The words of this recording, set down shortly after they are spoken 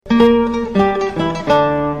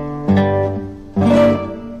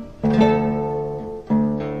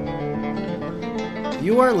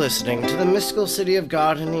are listening to the Mystical City of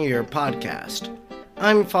God in a Year podcast.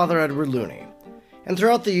 I'm Father Edward Looney, and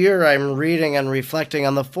throughout the year I'm reading and reflecting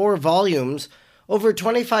on the 4 volumes, over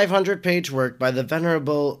 2,500-page work by the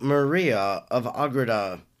Venerable Maria of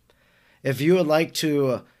Agreda. If you would like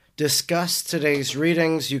to discuss today's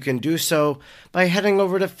readings, you can do so by heading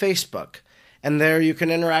over to Facebook, and there you can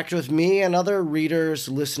interact with me and other readers,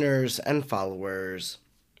 listeners, and followers.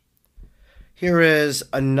 Here is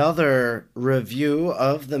another review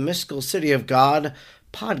of the Mystical City of God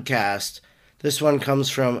podcast. This one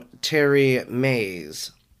comes from Terry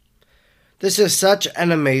Mays. This is such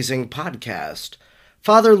an amazing podcast.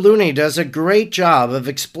 Father Looney does a great job of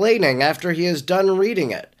explaining after he is done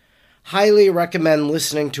reading it. Highly recommend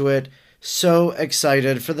listening to it. So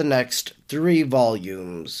excited for the next 3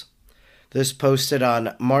 volumes. This posted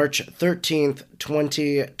on March 13th,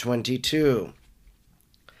 2022.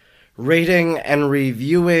 Rating and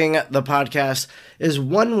reviewing the podcast is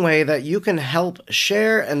one way that you can help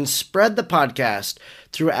share and spread the podcast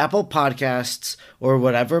through Apple Podcasts or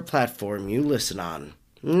whatever platform you listen on.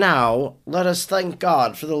 Now, let us thank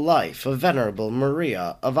God for the life of Venerable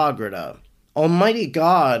Maria of Agreda. Almighty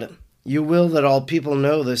God, you will that all people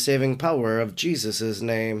know the saving power of Jesus'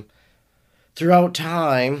 name. Throughout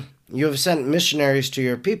time, you have sent missionaries to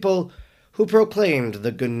your people who proclaimed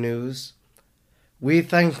the good news. We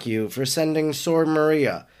thank you for sending Sor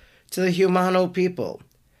Maria to the Humano people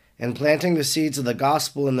and planting the seeds of the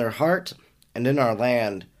gospel in their heart and in our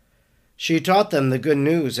land. She taught them the good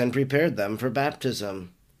news and prepared them for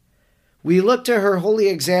baptism. We look to her holy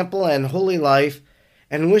example and holy life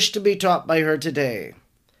and wish to be taught by her today.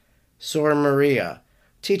 Sor Maria,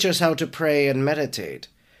 teach us how to pray and meditate.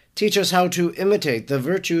 Teach us how to imitate the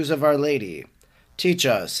virtues of Our Lady. Teach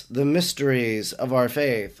us the mysteries of our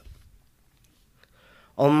faith.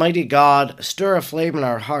 Almighty God, stir aflame in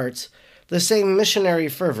our hearts the same missionary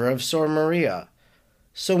fervor of Sor Maria,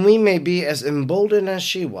 so we may be as emboldened as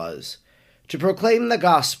she was, to proclaim the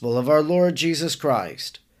gospel of our Lord Jesus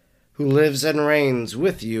Christ, who lives and reigns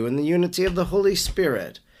with you in the unity of the Holy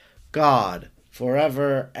Spirit, God,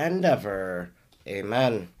 forever and ever.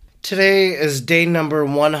 Amen. Today is day number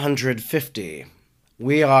 150.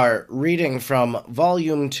 We are reading from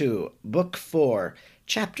Volume 2, Book 4,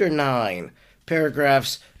 Chapter 9,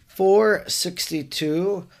 paragraphs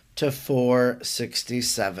 462 to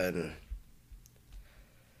 467.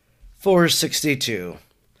 462.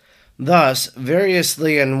 Thus,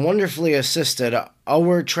 variously and wonderfully assisted,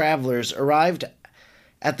 our travelers arrived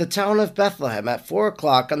at the town of Bethlehem at 4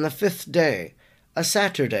 o'clock on the 5th day, a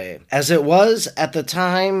Saturday. As it was at the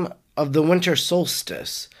time of the winter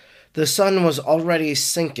solstice, the sun was already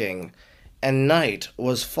sinking, and night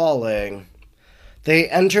was falling. They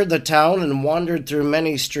entered the town and wandered through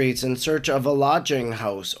many streets in search of a lodging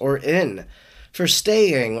house or inn for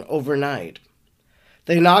staying overnight.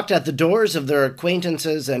 They knocked at the doors of their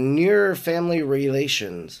acquaintances and near family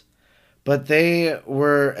relations, but they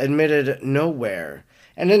were admitted nowhere,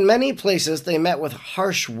 and in many places they met with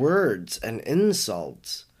harsh words and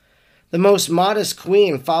insults. The most modest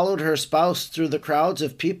queen followed her spouse through the crowds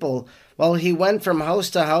of people while he went from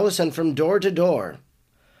house to house and from door to door.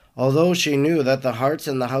 Although she knew that the hearts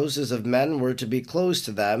and the houses of men were to be closed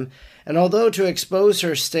to them, and although to expose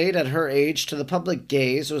her state at her age to the public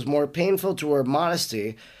gaze was more painful to her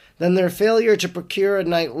modesty than their failure to procure a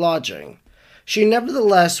night lodging, she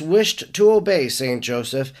nevertheless wished to obey Saint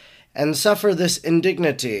Joseph and suffer this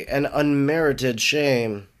indignity and unmerited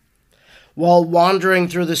shame. While wandering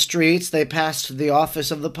through the streets, they passed the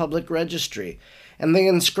office of the public registry, and they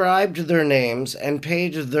inscribed their names and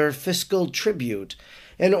paid their fiscal tribute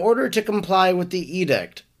in order to comply with the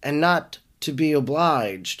edict and not to be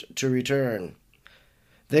obliged to return.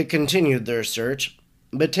 They continued their search,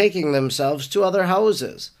 betaking themselves to other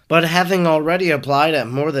houses, but having already applied at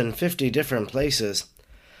more than 50 different places,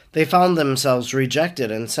 they found themselves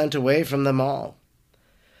rejected and sent away from them all.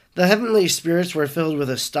 The heavenly spirits were filled with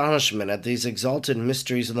astonishment at these exalted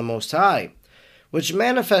mysteries of the Most High, which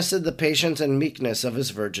manifested the patience and meekness of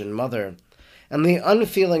his Virgin Mother, and the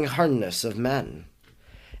unfeeling hardness of men.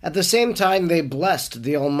 At the same time they blessed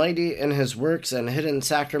the Almighty in his works and hidden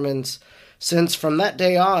sacraments, since from that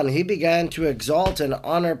day on he began to exalt and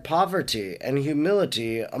honor poverty and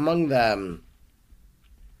humility among them.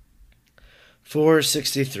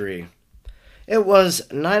 463. It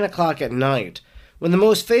was 9 o'clock at night, when the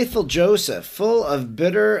most faithful Joseph, full of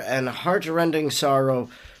bitter and heart-rending sorrow,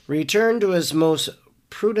 returned to his most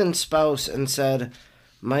prudent spouse and said,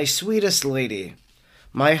 "My sweetest lady,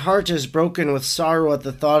 my heart is broken with sorrow at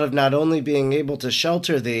the thought of not only being able to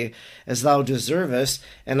shelter thee as thou deservest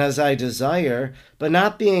and as I desire, but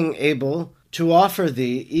not being able to offer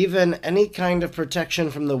thee even any kind of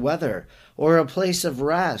protection from the weather, or a place of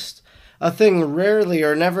rest, a thing rarely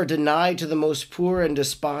or never denied to the most poor and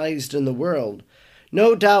despised in the world.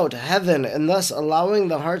 No doubt heaven, in thus allowing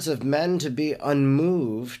the hearts of men to be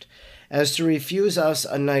unmoved, as to refuse us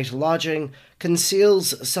a night lodging,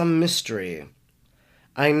 conceals some mystery.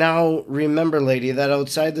 I now remember, lady, that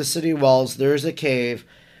outside the city walls there is a cave,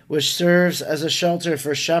 which serves as a shelter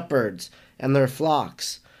for shepherds and their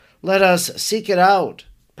flocks. Let us seek it out.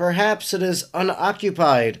 Perhaps it is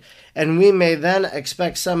unoccupied, and we may then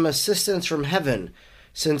expect some assistance from heaven,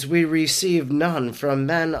 since we receive none from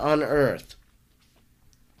men on earth.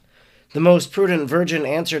 The most prudent virgin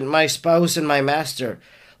answered, My spouse and my master,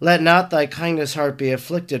 let not thy kindest heart be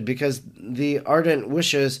afflicted, because the ardent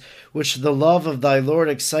wishes which the love of thy Lord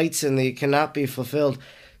excites in thee cannot be fulfilled.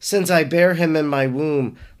 Since I bear him in my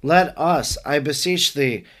womb, let us, I beseech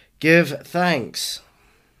thee, give thanks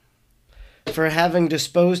for having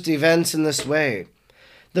disposed events in this way.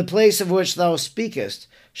 The place of which thou speakest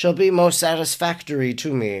shall be most satisfactory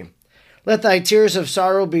to me. Let thy tears of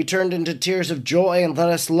sorrow be turned into tears of joy, and let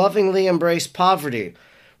us lovingly embrace poverty,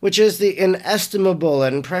 which is the inestimable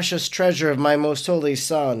and precious treasure of my most holy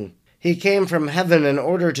Son. He came from heaven in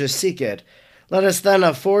order to seek it. Let us then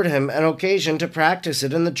afford him an occasion to practice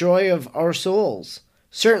it in the joy of our souls.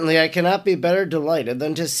 Certainly I cannot be better delighted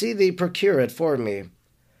than to see thee procure it for me.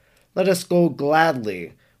 Let us go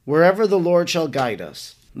gladly, wherever the Lord shall guide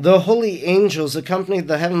us. The holy angels accompanied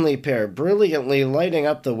the heavenly pair, brilliantly lighting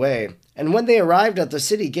up the way, and when they arrived at the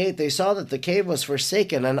city gate, they saw that the cave was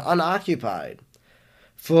forsaken and unoccupied.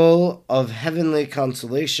 Full of heavenly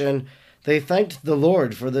consolation, they thanked the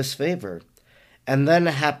Lord for this favor. And then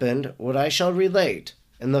happened what I shall relate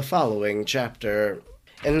in the following chapter.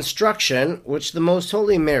 Instruction which the Most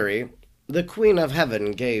Holy Mary, the Queen of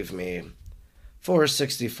Heaven, gave me.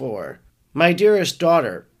 464. My dearest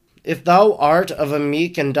daughter, if thou art of a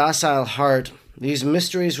meek and docile heart, these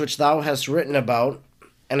mysteries which thou hast written about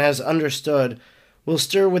and hast understood will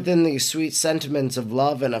stir within thee sweet sentiments of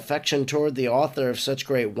love and affection toward the author of such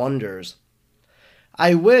great wonders.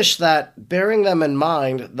 I wish that, bearing them in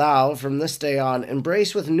mind, thou, from this day on,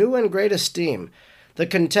 embrace with new and great esteem the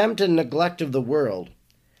contempt and neglect of the world.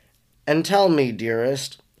 And tell me,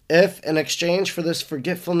 dearest, if, in exchange for this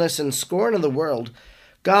forgetfulness and scorn of the world,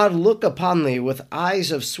 God look upon thee with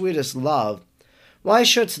eyes of sweetest love, why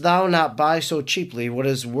shouldst thou not buy so cheaply what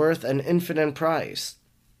is worth an infinite price?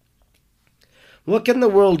 What can the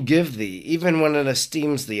world give thee, even when it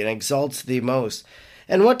esteems thee and exalts thee most?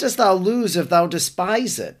 And what dost thou lose if thou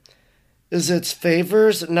despise it? Is its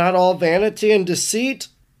favors not all vanity and deceit?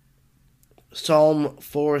 Psalm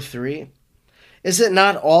 4:3. Is it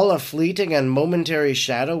not all a fleeting and momentary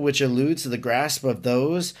shadow which eludes the grasp of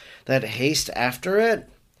those that haste after it?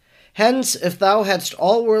 Hence, if thou hadst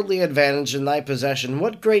all worldly advantage in thy possession,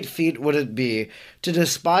 what great feat would it be to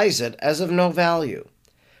despise it as of no value?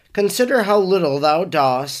 Consider how little thou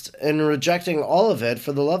dost in rejecting all of it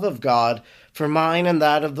for the love of God, for mine and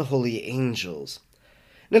that of the holy angels.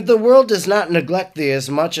 And if the world does not neglect thee as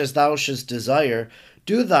much as thou shouldst desire,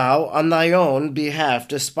 do thou on thy own behalf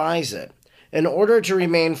despise it, in order to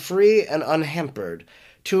remain free and unhampered,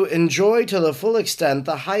 to enjoy to the full extent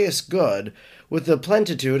the highest good, with the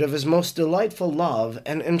plenitude of his most delightful love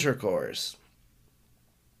and intercourse.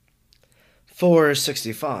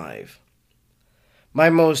 465. My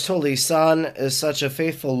most holy Son is such a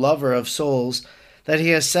faithful lover of souls that he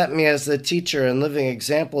has set me as the teacher and living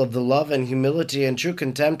example of the love and humility and true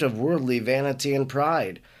contempt of worldly vanity and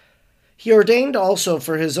pride. He ordained also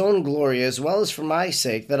for his own glory as well as for my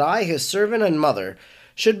sake that I, his servant and mother,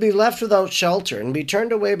 should be left without shelter and be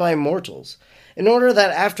turned away by mortals, in order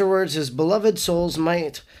that afterwards his beloved souls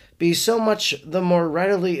might be so much the more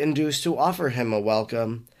readily induced to offer him a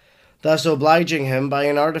welcome, thus obliging him by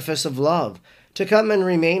an artifice of love to come and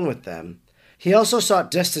remain with them. He also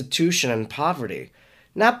sought destitution and poverty,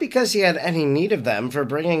 not because he had any need of them for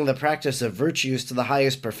bringing the practice of virtues to the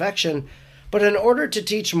highest perfection, but in order to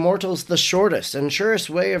teach mortals the shortest and surest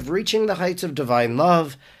way of reaching the heights of divine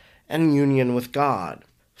love and union with God.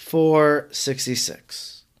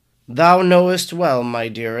 466. Thou knowest well, my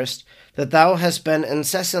dearest, that thou hast been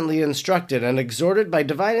incessantly instructed and exhorted by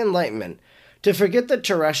divine enlightenment to forget the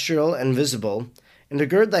terrestrial and visible, and to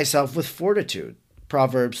gird thyself with fortitude,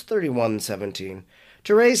 Proverbs 31:17,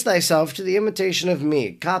 to raise thyself to the imitation of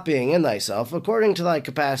me, copying in thyself, according to thy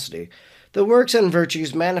capacity, the works and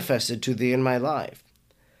virtues manifested to thee in my life.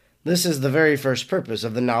 This is the very first purpose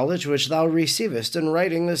of the knowledge which thou receivest in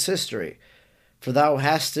writing this history, for thou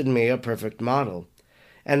hast in me a perfect model.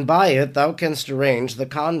 and by it thou canst arrange the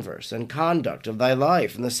converse and conduct of thy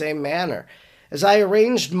life in the same manner as I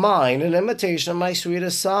arranged mine in imitation of my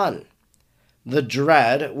sweetest Son. The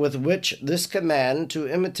dread with which this command to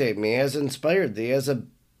imitate me has inspired thee as a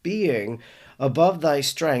being above thy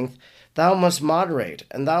strength, thou must moderate,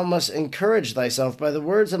 and thou must encourage thyself by the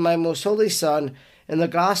words of my most holy Son in the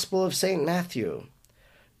Gospel of St. Matthew.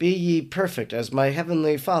 Be ye perfect as my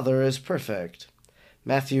heavenly Father is perfect.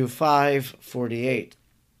 Matthew 5:48.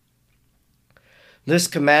 This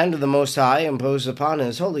command of the Most High imposed upon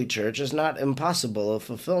his holy church is not impossible of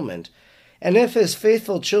fulfillment, and if his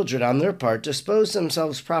faithful children on their part dispose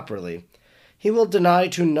themselves properly, he will deny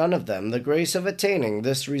to none of them the grace of attaining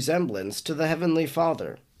this resemblance to the Heavenly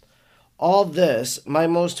Father. All this my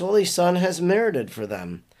most holy Son has merited for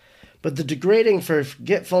them, but the degrading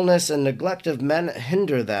forgetfulness and neglect of men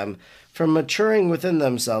hinder them from maturing within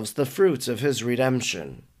themselves the fruits of his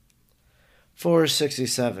redemption.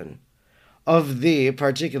 467. Of thee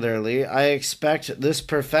particularly I expect this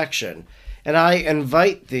perfection, and I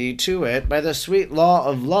invite thee to it by the sweet law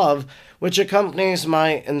of love which accompanies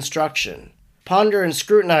my instruction. Ponder and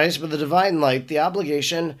scrutinize by the divine light the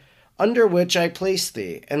obligation under which I place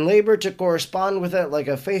thee, and labor to correspond with it like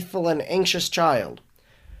a faithful and anxious child.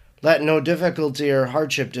 Let no difficulty or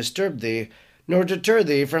hardship disturb thee, nor deter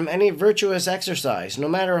thee from any virtuous exercise, no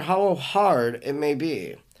matter how hard it may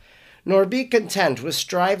be. Nor be content with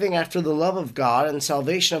striving after the love of God and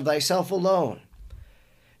salvation of thyself alone.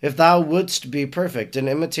 If thou wouldst be perfect in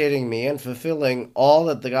imitating me and fulfilling all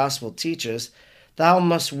that the gospel teaches, thou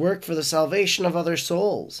must work for the salvation of other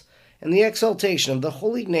souls, and the exaltation of the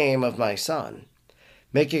holy name of my Son,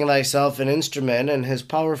 making thyself an instrument in his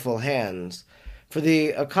powerful hands, for the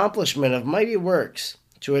accomplishment of mighty works,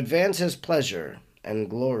 to advance his pleasure and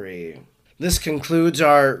glory. This concludes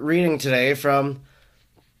our reading today from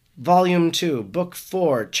Volume 2, Book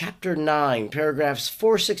 4, Chapter 9, paragraphs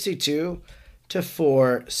 462 to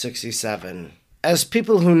 467. As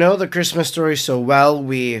people who know the Christmas story so well,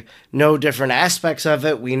 we know different aspects of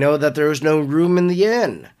it. We know that there is no room in the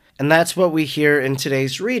inn. And that's what we hear in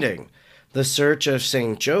today's reading, the search of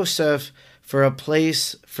St. Joseph for a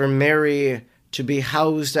place for Mary to be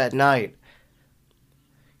housed at night.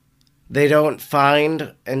 They don't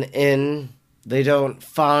find an inn. They don't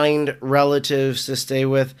find relatives to stay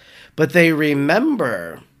with, but they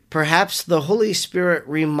remember, perhaps the Holy Spirit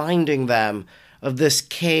reminding them of this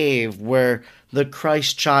cave where the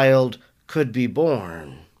Christ child could be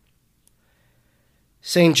born.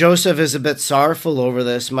 St. Joseph is a bit sorrowful over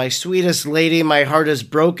this. My sweetest lady, my heart is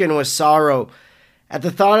broken with sorrow at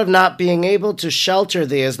the thought of not being able to shelter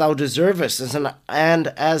thee as thou deservest and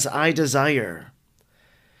as I desire.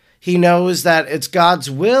 He knows that it's God's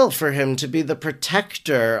will for him to be the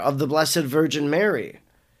protector of the Blessed Virgin Mary,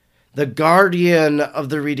 the guardian of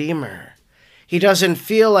the Redeemer. He doesn't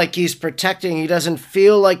feel like he's protecting, he doesn't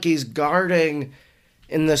feel like he's guarding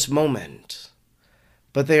in this moment.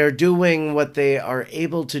 But they are doing what they are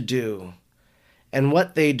able to do, and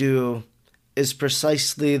what they do is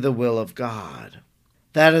precisely the will of God.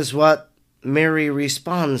 That is what Mary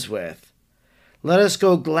responds with. Let us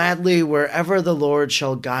go gladly wherever the Lord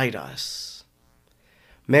shall guide us.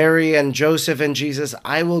 Mary and Joseph and Jesus,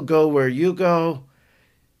 I will go where you go,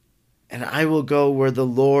 and I will go where the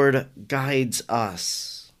Lord guides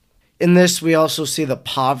us. In this, we also see the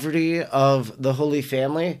poverty of the Holy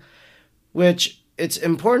Family, which it's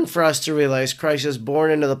important for us to realize Christ is born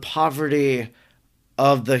into the poverty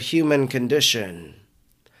of the human condition.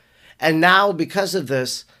 And now, because of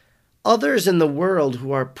this, others in the world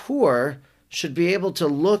who are poor should be able to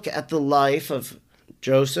look at the life of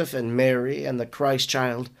Joseph and Mary and the Christ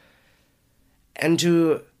child and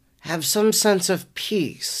to have some sense of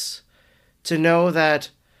peace, to know that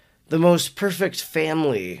the most perfect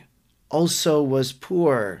family also was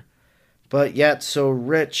poor, but yet so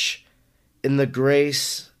rich in the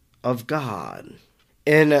grace of God.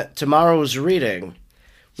 In tomorrow's reading,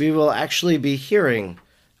 we will actually be hearing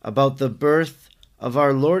about the birth of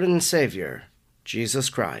our Lord and Savior, Jesus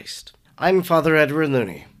Christ. I'm Father Edward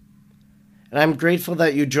Looney, and I'm grateful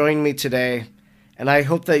that you joined me today, and I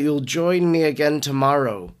hope that you'll join me again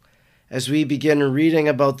tomorrow as we begin reading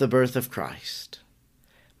about the birth of Christ.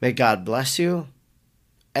 May God bless you,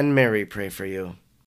 and Mary pray for you.